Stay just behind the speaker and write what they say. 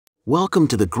Welcome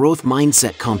to the Growth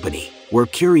Mindset Company, where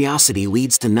curiosity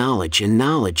leads to knowledge and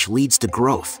knowledge leads to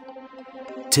growth.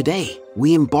 Today,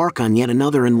 we embark on yet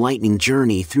another enlightening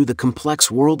journey through the complex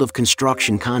world of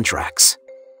construction contracts.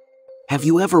 Have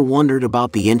you ever wondered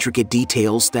about the intricate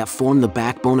details that form the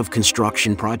backbone of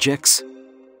construction projects?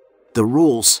 The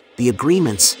rules, the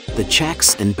agreements, the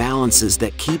checks and balances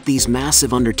that keep these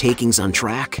massive undertakings on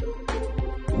track?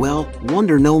 Well,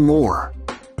 wonder no more.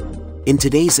 In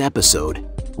today's episode,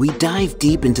 we dive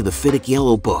deep into the FIDIC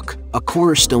Yellow Book, a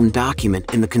cornerstone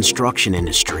document in the construction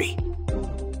industry.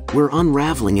 We're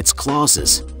unraveling its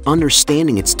clauses,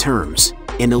 understanding its terms,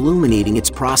 and illuminating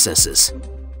its processes.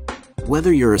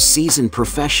 Whether you're a seasoned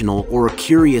professional or a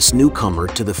curious newcomer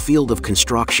to the field of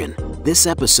construction, this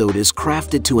episode is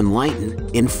crafted to enlighten,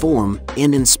 inform,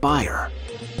 and inspire.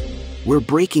 We're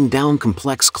breaking down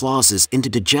complex clauses into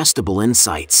digestible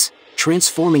insights,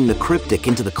 transforming the cryptic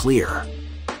into the clear.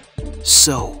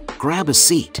 So, grab a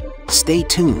seat, stay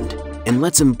tuned, and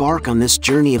let's embark on this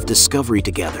journey of discovery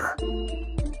together.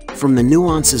 From the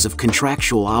nuances of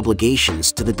contractual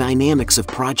obligations to the dynamics of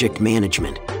project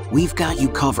management, we've got you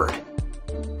covered.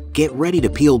 Get ready to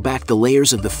peel back the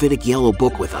layers of the FIDIC Yellow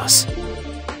Book with us.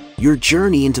 Your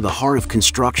journey into the heart of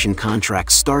construction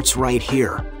contracts starts right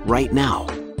here, right now.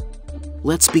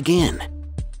 Let's begin.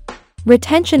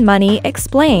 Retention money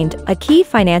explained, a key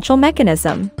financial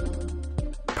mechanism.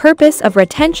 Purpose of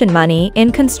retention money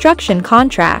in construction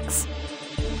contracts.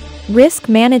 Risk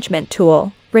management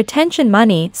tool. Retention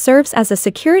money serves as a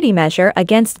security measure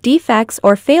against defects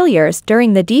or failures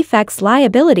during the defect's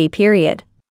liability period.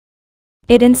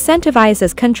 It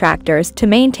incentivizes contractors to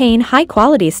maintain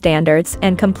high-quality standards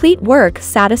and complete work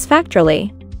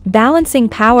satisfactorily. Balancing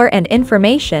power and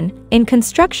information. In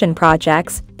construction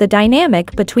projects, the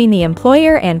dynamic between the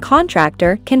employer and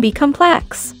contractor can be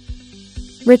complex.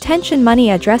 Retention money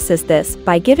addresses this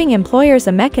by giving employers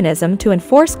a mechanism to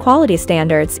enforce quality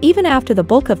standards even after the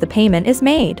bulk of the payment is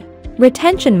made.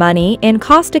 Retention money in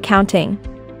cost accounting.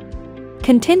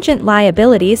 Contingent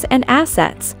liabilities and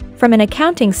assets. From an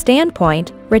accounting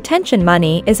standpoint, retention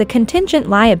money is a contingent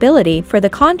liability for the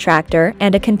contractor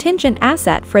and a contingent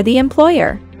asset for the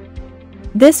employer.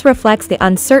 This reflects the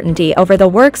uncertainty over the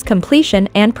work's completion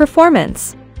and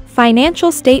performance.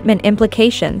 Financial statement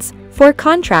implications. For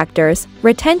contractors,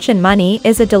 retention money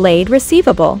is a delayed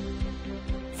receivable.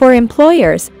 For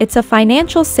employers, it's a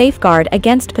financial safeguard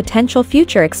against potential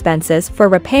future expenses for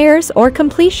repairs or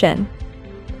completion.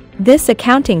 This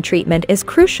accounting treatment is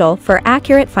crucial for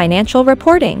accurate financial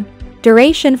reporting.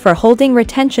 Duration for holding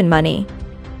retention money.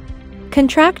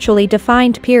 Contractually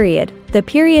defined period. The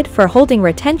period for holding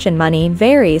retention money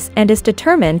varies and is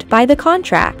determined by the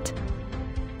contract.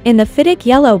 In the FIDIC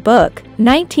Yellow Book,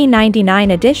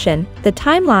 1999 edition, the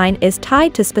timeline is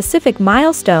tied to specific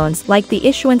milestones like the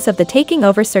issuance of the taking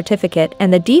over certificate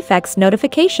and the defects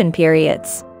notification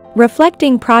periods.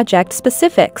 Reflecting project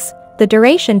specifics, the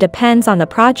duration depends on the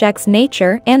project's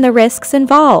nature and the risks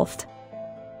involved.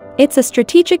 It's a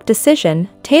strategic decision,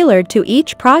 tailored to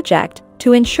each project,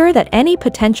 to ensure that any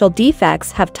potential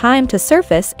defects have time to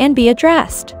surface and be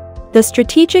addressed. The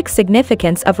strategic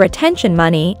significance of retention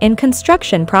money in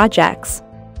construction projects.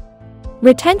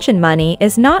 Retention money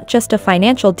is not just a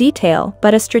financial detail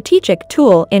but a strategic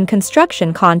tool in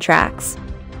construction contracts.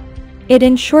 It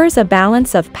ensures a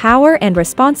balance of power and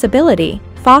responsibility,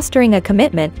 fostering a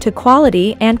commitment to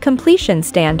quality and completion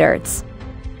standards.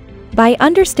 By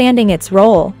understanding its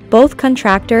role, both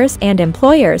contractors and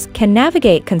employers can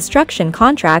navigate construction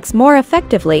contracts more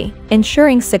effectively,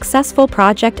 ensuring successful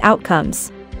project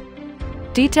outcomes.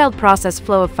 Detailed process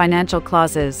flow of financial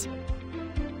clauses.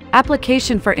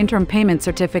 Application for interim payment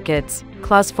certificates,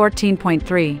 Clause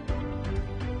 14.3.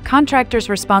 Contractor's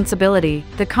responsibility.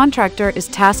 The contractor is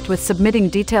tasked with submitting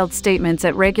detailed statements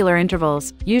at regular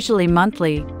intervals, usually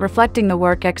monthly, reflecting the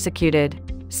work executed.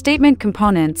 Statement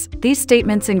components. These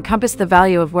statements encompass the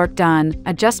value of work done,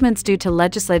 adjustments due to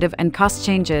legislative and cost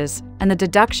changes, and the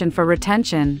deduction for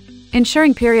retention.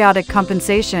 Ensuring periodic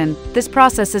compensation. This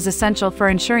process is essential for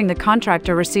ensuring the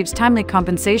contractor receives timely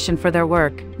compensation for their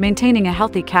work, maintaining a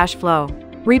healthy cash flow.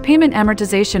 Repayment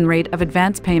amortization rate of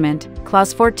advance payment,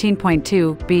 Clause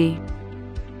 14.2b.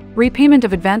 Repayment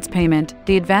of advance payment.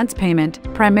 The advance payment,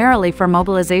 primarily for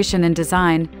mobilization and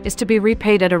design, is to be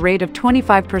repaid at a rate of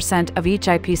 25% of each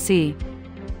IPC.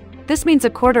 This means a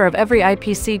quarter of every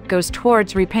IPC goes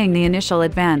towards repaying the initial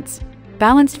advance.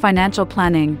 Balanced financial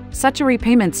planning. Such a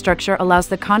repayment structure allows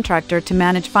the contractor to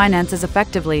manage finances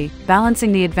effectively,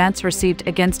 balancing the advance received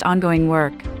against ongoing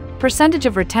work. Percentage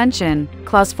of retention,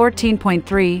 Clause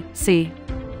 14.3c.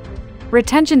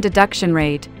 Retention deduction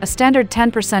rate. A standard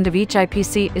 10% of each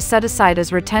IPC is set aside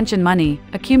as retention money,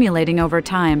 accumulating over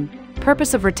time.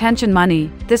 Purpose of retention money.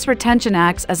 This retention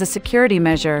acts as a security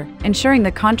measure, ensuring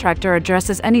the contractor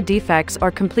addresses any defects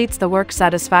or completes the work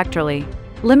satisfactorily.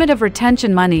 Limit of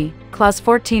retention money. Clause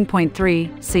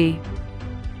 14.3 c.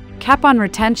 Cap on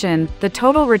retention. The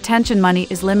total retention money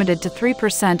is limited to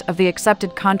 3% of the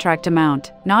accepted contract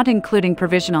amount, not including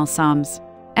provisional sums.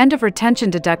 End of retention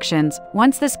deductions.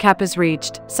 Once this cap is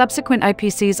reached, subsequent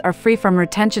IPCs are free from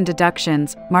retention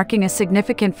deductions, marking a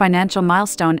significant financial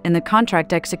milestone in the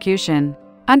contract execution.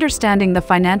 Understanding the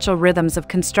financial rhythms of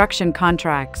construction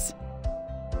contracts.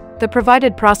 The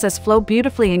provided process flow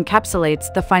beautifully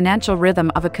encapsulates the financial rhythm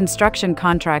of a construction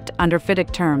contract under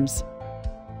FIDIC terms.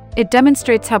 It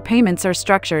demonstrates how payments are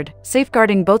structured,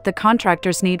 safeguarding both the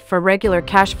contractor's need for regular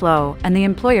cash flow and the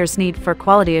employer's need for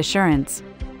quality assurance.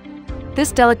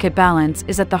 This delicate balance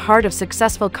is at the heart of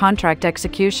successful contract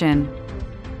execution.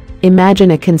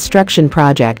 Imagine a construction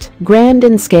project, grand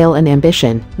in scale and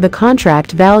ambition. The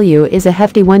contract value is a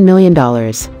hefty $1 million.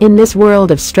 In this world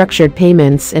of structured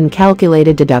payments and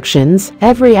calculated deductions,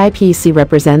 every IPC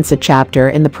represents a chapter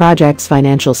in the project's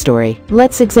financial story.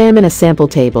 Let's examine a sample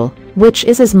table, which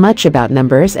is as much about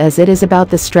numbers as it is about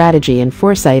the strategy and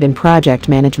foresight in project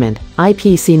management.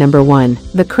 IPC number 1.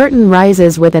 The curtain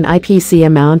rises with an IPC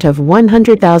amount of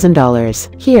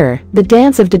 $100,000. Here, the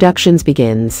dance of deductions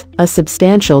begins. A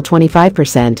substantial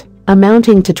 25%,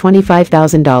 amounting to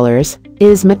 $25,000,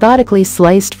 is methodically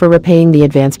sliced for repaying the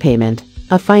advance payment.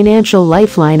 A financial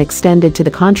lifeline extended to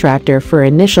the contractor for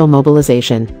initial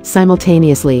mobilization.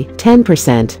 Simultaneously,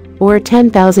 10%, or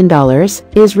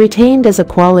 $10,000, is retained as a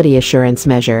quality assurance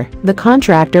measure. The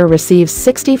contractor receives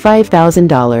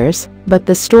 $65,000, but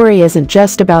the story isn't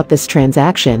just about this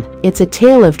transaction. It's a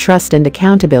tale of trust and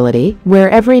accountability, where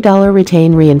every dollar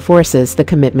retained reinforces the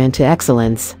commitment to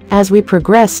excellence. As we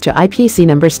progress to IPC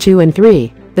numbers 2 and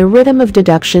 3, the rhythm of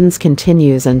deductions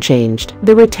continues unchanged.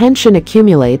 The retention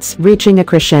accumulates, reaching a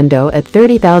crescendo at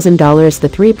 $30,000, the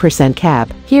 3%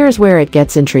 cap. Here's where it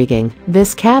gets intriguing.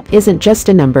 This cap isn't just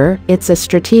a number, it's a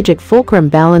strategic fulcrum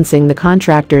balancing the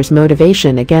contractor's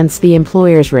motivation against the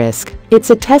employer's risk. It's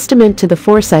a testament to the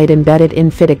foresight embedded in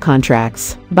FIDIC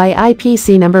contracts. By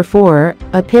IPC number 4,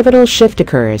 a pivotal shift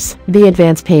occurs. The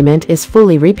advance payment is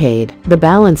fully repaid. The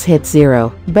balance hits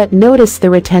zero. But notice the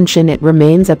retention, it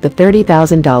remains at the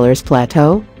 $30,000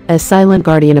 plateau, a silent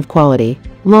guardian of quality,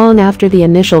 long after the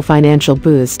initial financial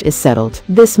boost is settled.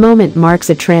 This moment marks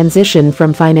a transition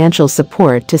from financial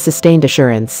support to sustained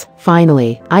assurance.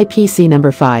 Finally, IPC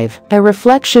number 5, a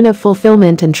reflection of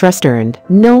fulfillment and trust earned.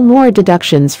 No more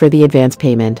deductions for the advance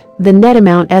payment. The net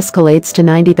amount escalates to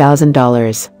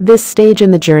 $90,000. This stage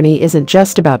in the journey isn't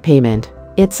just about payment.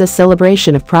 It's a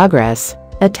celebration of progress,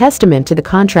 a testament to the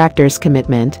contractor's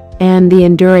commitment and the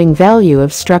enduring value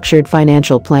of structured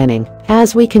financial planning.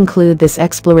 As we conclude this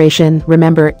exploration,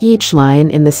 remember, each line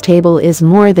in this table is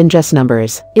more than just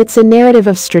numbers. It's a narrative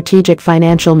of strategic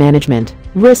financial management,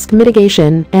 risk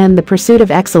mitigation, and the pursuit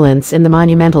of excellence in the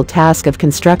monumental task of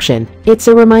construction. It's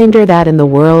a reminder that in the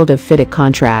world of FIDIC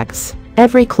contracts,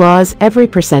 every clause, every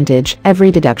percentage,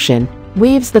 every deduction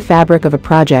weaves the fabric of a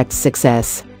project's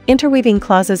success. Interweaving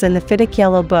clauses in the FIDIC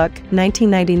Yellow Book,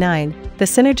 1999, the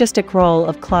synergistic role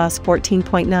of Clause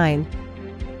 14.9.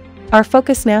 Our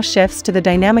focus now shifts to the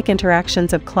dynamic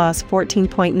interactions of Clause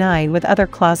 14.9 with other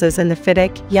clauses in the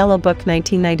FIDIC Yellow Book,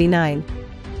 1999.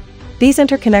 These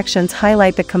interconnections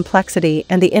highlight the complexity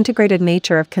and the integrated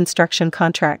nature of construction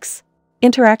contracts.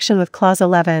 Interaction with Clause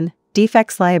 11,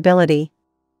 defects liability.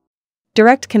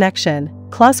 Direct connection.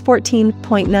 Clause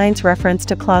 14.9's reference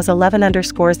to Clause 11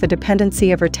 underscores the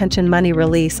dependency of retention money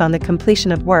release on the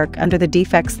completion of work under the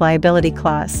defects liability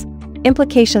clause.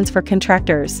 Implications for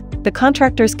contractors. The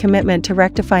contractor's commitment to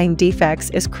rectifying defects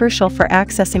is crucial for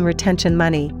accessing retention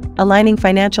money, aligning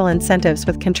financial incentives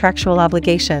with contractual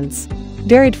obligations.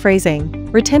 Varied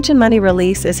phrasing. Retention money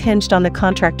release is hinged on the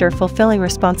contractor fulfilling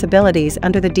responsibilities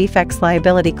under the defects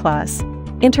liability clause.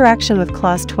 Interaction with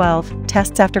Clause 12,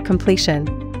 tests after completion.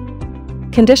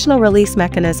 Conditional release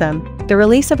mechanism. The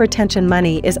release of retention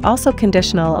money is also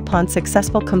conditional upon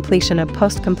successful completion of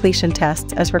post-completion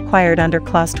tests as required under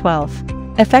Clause 12.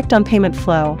 Effect on payment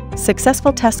flow.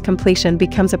 Successful test completion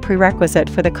becomes a prerequisite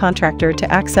for the contractor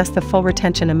to access the full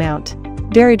retention amount.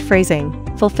 Varied phrasing.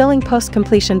 Fulfilling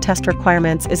post-completion test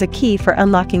requirements is a key for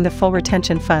unlocking the full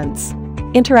retention funds.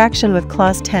 Interaction with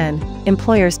Clause 10,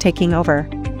 employers taking over.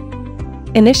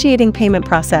 Initiating payment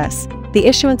process. The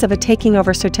issuance of a taking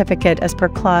over certificate as per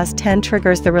Clause 10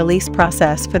 triggers the release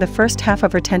process for the first half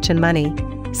of retention money.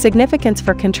 Significance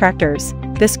for contractors.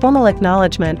 This formal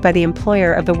acknowledgement by the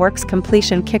employer of the work's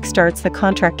completion kickstarts the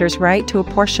contractor's right to a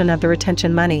portion of the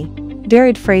retention money.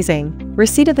 Varied phrasing.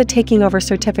 Receipt of the taking over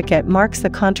certificate marks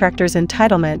the contractor's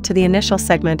entitlement to the initial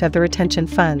segment of the retention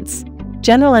funds.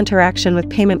 General interaction with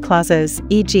payment clauses,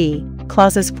 e.g.,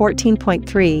 clauses 14.3,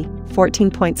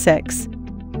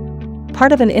 14.6.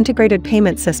 Part of an integrated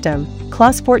payment system,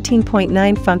 clause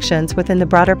 14.9 functions within the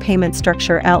broader payment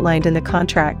structure outlined in the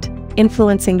contract,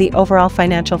 influencing the overall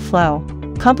financial flow.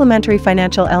 Complementary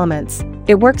financial elements.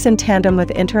 It works in tandem with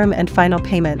interim and final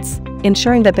payments,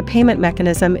 ensuring that the payment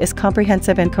mechanism is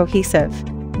comprehensive and cohesive.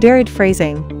 Varied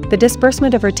phrasing. The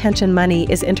disbursement of retention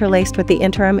money is interlaced with the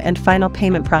interim and final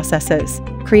payment processes,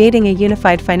 creating a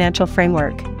unified financial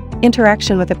framework.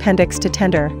 Interaction with appendix to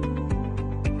tender.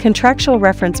 Contractual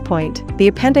reference point. The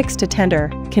appendix to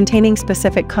tender, containing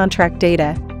specific contract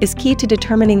data, is key to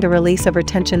determining the release of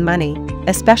retention money,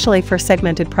 especially for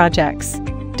segmented projects.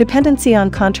 Dependency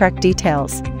on contract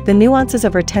details. The nuances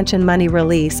of retention money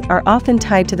release are often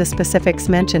tied to the specifics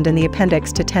mentioned in the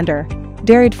appendix to tender.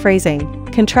 Varied phrasing.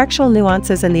 Contractual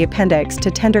nuances in the appendix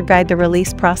to tender guide the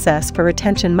release process for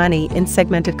retention money in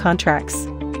segmented contracts.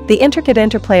 The intricate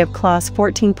interplay of Clause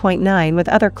 14.9 with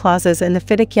other clauses in the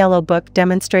FIDIC Yellow Book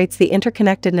demonstrates the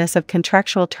interconnectedness of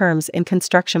contractual terms in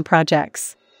construction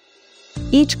projects.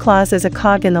 Each clause is a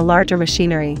cog in the larger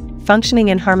machinery, functioning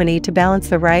in harmony to balance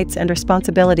the rights and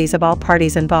responsibilities of all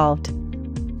parties involved.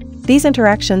 These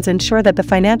interactions ensure that the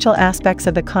financial aspects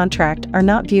of the contract are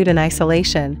not viewed in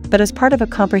isolation, but as part of a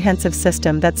comprehensive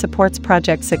system that supports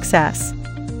project success.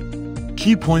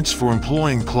 Key points for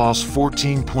employing Clause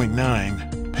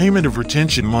 14.9, Payment of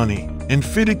Retention Money, in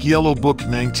FIDIC Yellow Book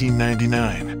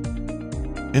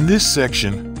 1999. In this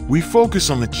section, we focus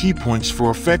on the key points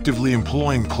for effectively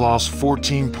employing Clause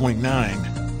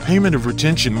 14.9, Payment of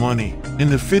Retention Money, in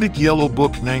the FIDIC Yellow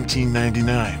Book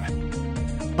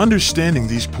 1999. Understanding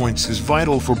these points is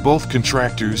vital for both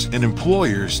contractors and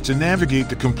employers to navigate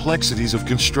the complexities of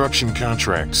construction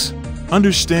contracts.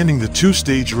 Understanding the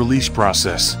two-stage release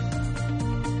process.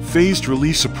 Phased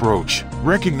release approach.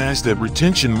 Recognize that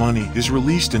retention money is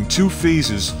released in two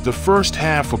phases, the first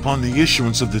half upon the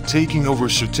issuance of the taking over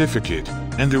certificate,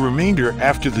 and the remainder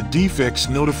after the defects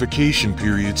notification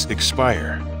periods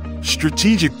expire.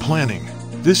 Strategic planning.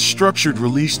 This structured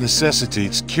release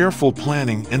necessitates careful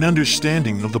planning and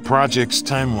understanding of the project's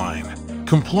timeline,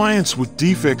 compliance with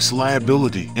defects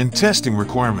liability and testing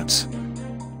requirements.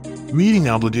 Meeting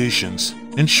obligations.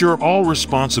 Ensure all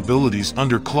responsibilities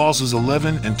under clauses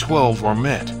 11 and 12 are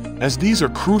met, as these are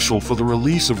crucial for the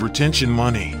release of retention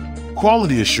money.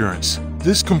 Quality assurance.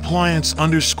 This compliance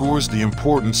underscores the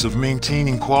importance of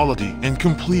maintaining quality and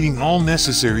completing all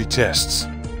necessary tests.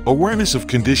 Awareness of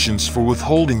conditions for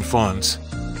withholding funds.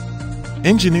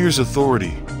 Engineer's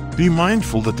authority. Be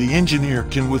mindful that the engineer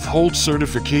can withhold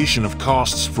certification of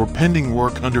costs for pending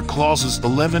work under clauses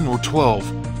 11 or 12,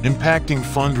 impacting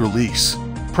fund release.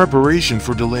 Preparation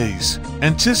for delays.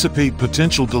 Anticipate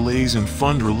potential delays in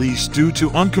fund release due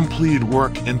to uncompleted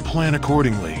work and plan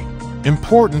accordingly.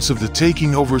 Importance of the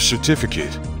taking over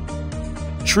certificate.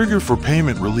 Trigger for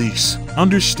payment release.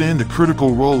 Understand the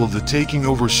critical role of the taking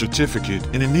over certificate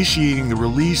in initiating the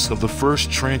release of the first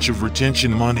tranche of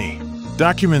retention money.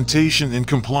 Documentation and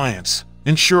compliance.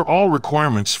 Ensure all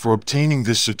requirements for obtaining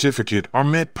this certificate are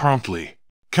met promptly.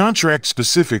 Contract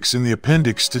specifics in the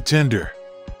appendix to tender.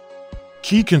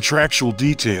 Key contractual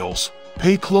details.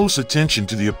 Pay close attention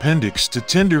to the appendix to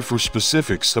tender for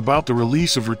specifics about the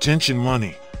release of retention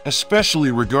money, especially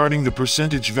regarding the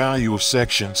percentage value of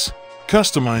sections.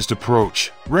 Customized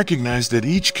approach. Recognize that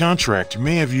each contract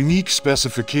may have unique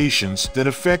specifications that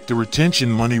affect the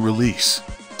retention money release.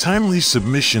 Timely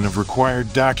submission of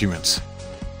required documents.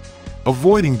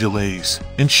 Avoiding delays.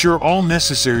 Ensure all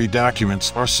necessary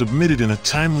documents are submitted in a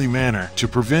timely manner to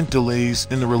prevent delays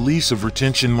in the release of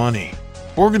retention money.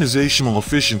 Organizational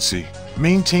efficiency.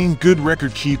 Maintain good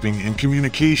record keeping and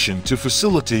communication to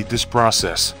facilitate this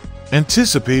process.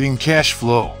 Anticipating cash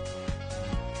flow.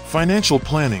 Financial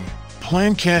planning.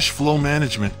 Plan cash flow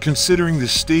management considering the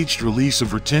staged release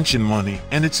of retention money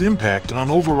and its impact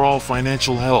on overall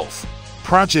financial health.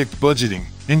 Project budgeting.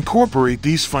 Incorporate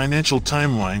these financial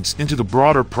timelines into the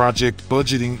broader project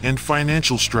budgeting and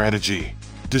financial strategy.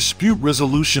 Dispute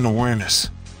resolution awareness.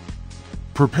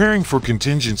 Preparing for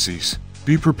contingencies.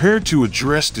 Be prepared to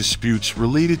address disputes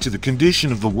related to the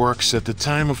condition of the works at the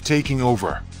time of taking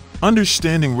over.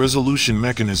 Understanding resolution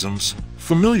mechanisms.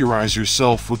 Familiarize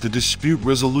yourself with the dispute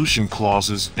resolution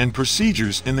clauses and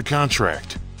procedures in the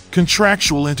contract.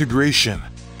 Contractual integration.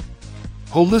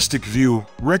 Holistic view.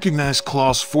 Recognize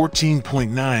Clause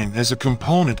 14.9 as a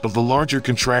component of the larger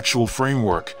contractual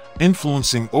framework,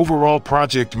 influencing overall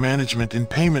project management and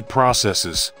payment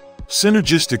processes.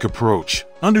 Synergistic approach.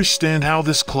 Understand how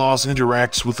this clause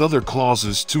interacts with other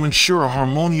clauses to ensure a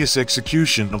harmonious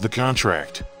execution of the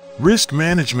contract. Risk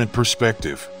management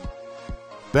perspective.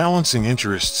 Balancing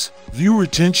interests. View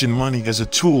retention money as a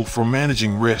tool for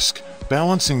managing risk,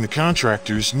 balancing the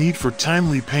contractor's need for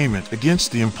timely payment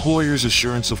against the employer's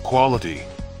assurance of quality.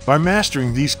 By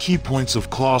mastering these key points of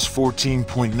Clause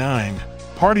 14.9,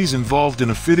 parties involved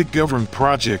in a FIDIC-governed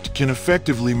project can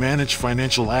effectively manage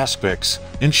financial aspects,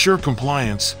 ensure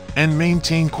compliance, and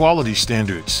maintain quality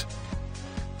standards.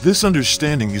 This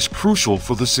understanding is crucial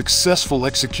for the successful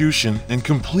execution and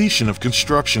completion of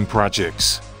construction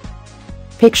projects.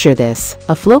 Picture this,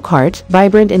 a flowchart,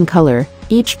 vibrant in color,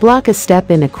 each block a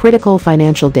step in a critical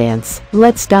financial dance.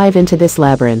 Let's dive into this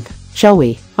labyrinth, shall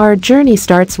we? Our journey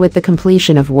starts with the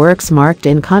completion of works marked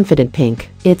in confident pink.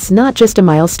 It's not just a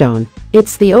milestone,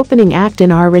 it's the opening act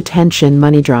in our retention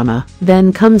money drama.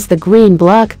 Then comes the green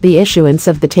block, the issuance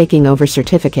of the taking over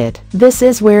certificate. This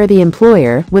is where the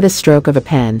employer, with a stroke of a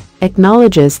pen,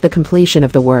 acknowledges the completion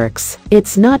of the works.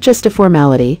 It's not just a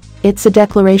formality, it's a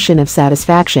declaration of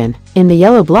satisfaction. In the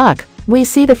yellow block, we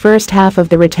see the first half of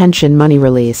the retention money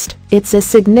released. It's a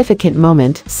significant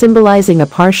moment, symbolizing a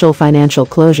partial financial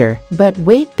closure. But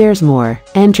wait, there's more.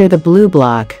 Enter the blue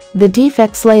block, the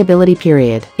defects liability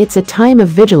period. It's a time of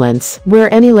vigilance,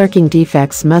 where any lurking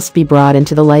defects must be brought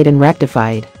into the light and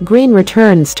rectified. Green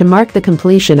returns to mark the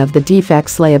completion of the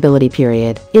defects liability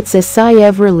period. It's a sigh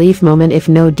of relief moment if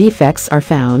no defects are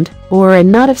found, or a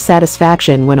nod of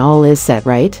satisfaction when all is set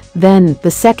right. Then,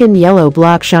 the second yellow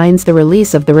block shines the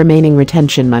release of the remaining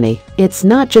retention money. It's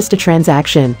not just a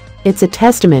transaction, it's a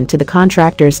testament to the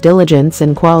contractor's diligence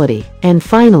and quality. And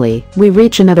finally, we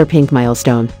reach another pink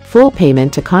milestone, full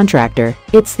payment to contractor.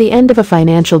 It's the end of a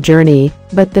financial journey,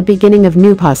 but the beginning of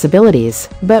new possibilities.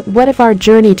 But what if our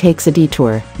journey takes a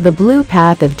detour? The blue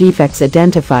path of defects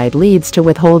identified leads to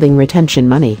withholding retention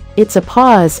money. It's a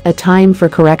pause, a time for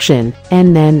correction,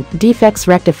 and then defects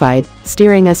rectified,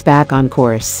 steering us back on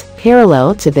course.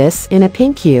 Parallel to this, in a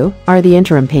pink hue, are the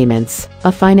interim payments,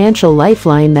 a financial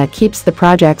lifeline that keeps the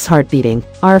project's heart beating.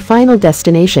 Our final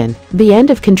destination, the end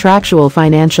of contractual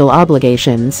financial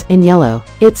obligations, in yellow.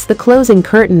 It's the closing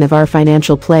curtain of our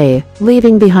financial play,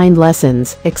 leaving behind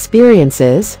lessons,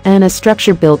 experiences, and a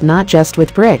structure built not just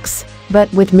with bricks,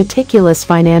 but with meticulous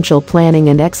financial planning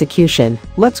and execution.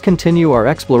 Let's continue our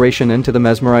exploration into the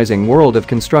mesmerizing world of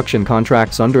construction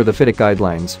contracts under the FIDIC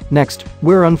guidelines. Next,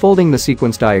 we're unfolding the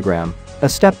sequence diagram, a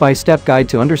step-by-step guide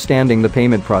to understanding the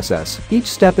payment process. Each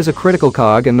step is a critical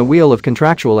cog in the wheel of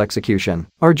contractual execution.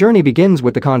 Our journey begins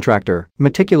with the contractor,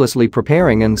 meticulously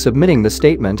preparing and submitting the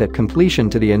statement at completion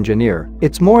to the engineer.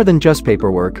 It's more than just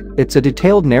paperwork, it's a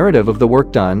detailed narrative of the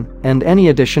work done, and any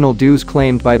additional dues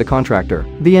claimed by the contractor.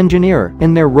 The engineer,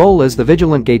 in their role as the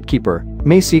vigilant gatekeeper,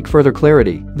 may seek further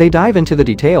clarity. They dive into the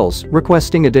details,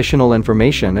 requesting additional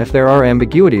information if there are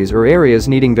ambiguities or areas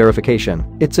needing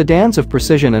verification. It's a dance of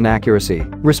precision and accuracy.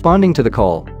 Responding to the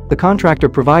call, the contractor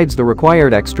provides the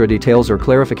required extra details or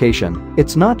clarification.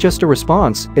 It's not just a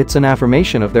response, it's an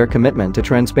affirmation of their commitment to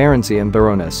transparency and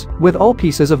thoroughness. With all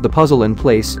pieces of the puzzle in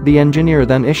place, the engineer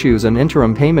then issues an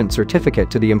interim payment certificate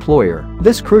to the employer.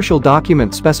 This crucial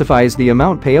document specifies the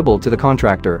amount payable to the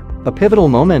contractor, a pivotal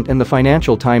moment in the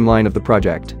financial timeline of the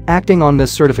project. Acting on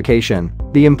this certification,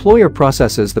 the employer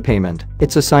processes the payment.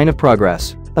 It's a sign of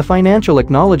progress, a financial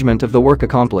acknowledgement of the work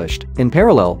accomplished. In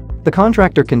parallel, the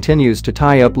contractor continues to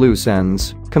tie up loose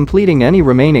ends, completing any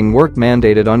remaining work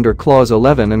mandated under Clause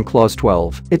 11 and Clause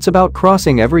 12. It's about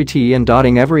crossing every T and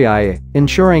dotting every I,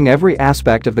 ensuring every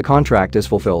aspect of the contract is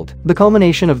fulfilled. The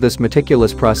culmination of this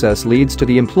meticulous process leads to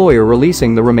the employer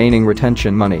releasing the remaining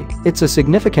retention money. It's a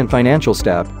significant financial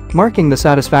step, marking the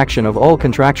satisfaction of all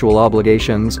contractual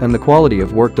obligations and the quality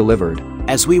of work delivered.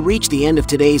 As we reach the end of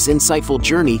today's insightful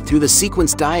journey through the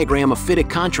sequence diagram of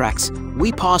FIDIC contracts,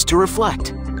 we pause to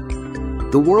reflect.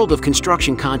 The world of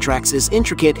construction contracts is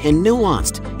intricate and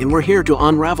nuanced, and we're here to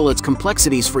unravel its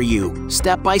complexities for you,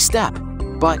 step by step.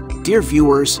 But, dear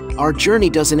viewers, our journey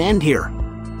doesn't end here.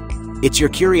 It's your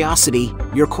curiosity,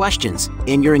 your questions,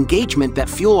 and your engagement that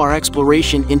fuel our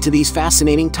exploration into these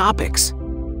fascinating topics.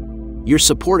 Your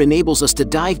support enables us to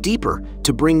dive deeper,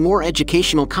 to bring more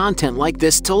educational content like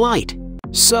this to light.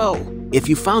 So, if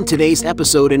you found today's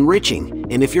episode enriching,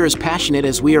 and if you're as passionate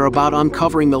as we are about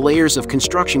uncovering the layers of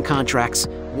construction contracts,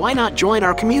 why not join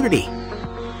our community?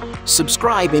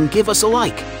 Subscribe and give us a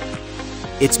like.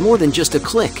 It's more than just a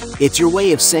click, it's your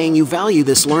way of saying you value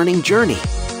this learning journey.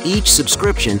 Each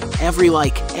subscription, every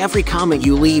like, every comment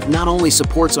you leave not only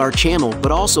supports our channel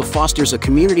but also fosters a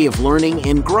community of learning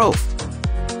and growth.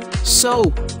 So,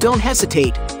 don't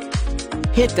hesitate.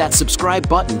 Hit that subscribe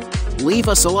button, leave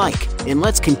us a like, and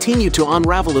let's continue to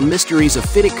unravel the mysteries of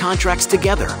FIDIC contracts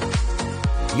together.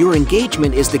 Your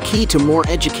engagement is the key to more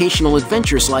educational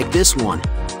adventures like this one.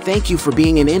 Thank you for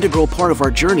being an integral part of our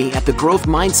journey at the Growth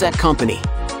Mindset Company.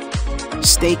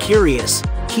 Stay curious,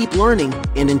 keep learning,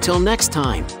 and until next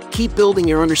time, keep building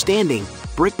your understanding,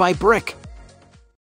 brick by brick.